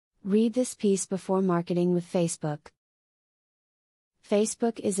Read this piece before marketing with Facebook.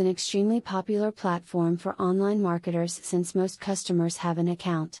 Facebook is an extremely popular platform for online marketers since most customers have an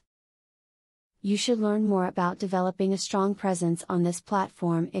account. You should learn more about developing a strong presence on this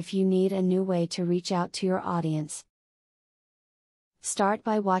platform if you need a new way to reach out to your audience. Start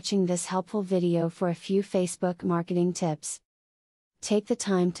by watching this helpful video for a few Facebook marketing tips. Take the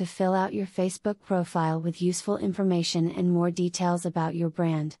time to fill out your Facebook profile with useful information and more details about your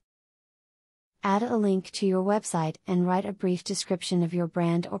brand. Add a link to your website and write a brief description of your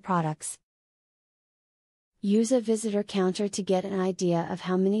brand or products. Use a visitor counter to get an idea of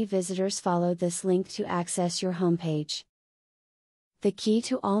how many visitors follow this link to access your homepage. The key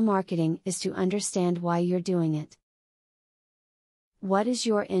to all marketing is to understand why you're doing it. What is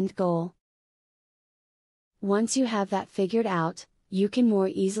your end goal? Once you have that figured out, you can more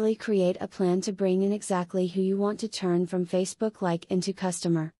easily create a plan to bring in exactly who you want to turn from Facebook like into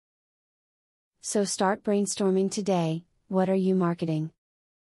customer. So start brainstorming today. What are you marketing?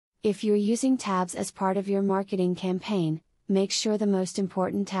 If you're using tabs as part of your marketing campaign, make sure the most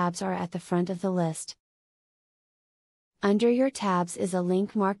important tabs are at the front of the list. Under your tabs is a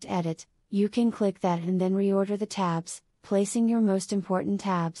link marked Edit. You can click that and then reorder the tabs, placing your most important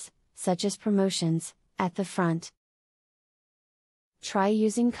tabs, such as promotions, at the front. Try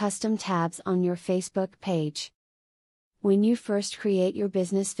using custom tabs on your Facebook page. When you first create your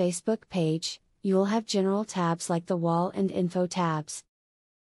business Facebook page, you'll have general tabs like the wall and info tabs.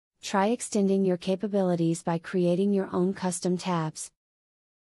 Try extending your capabilities by creating your own custom tabs.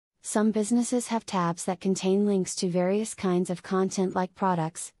 Some businesses have tabs that contain links to various kinds of content like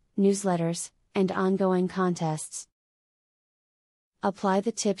products, newsletters, and ongoing contests. Apply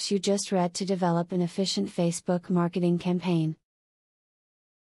the tips you just read to develop an efficient Facebook marketing campaign.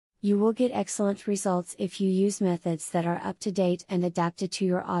 You will get excellent results if you use methods that are up to date and adapted to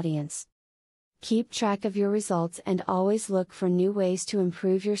your audience. Keep track of your results and always look for new ways to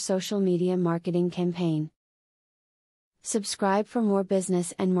improve your social media marketing campaign. Subscribe for more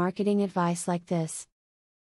business and marketing advice like this.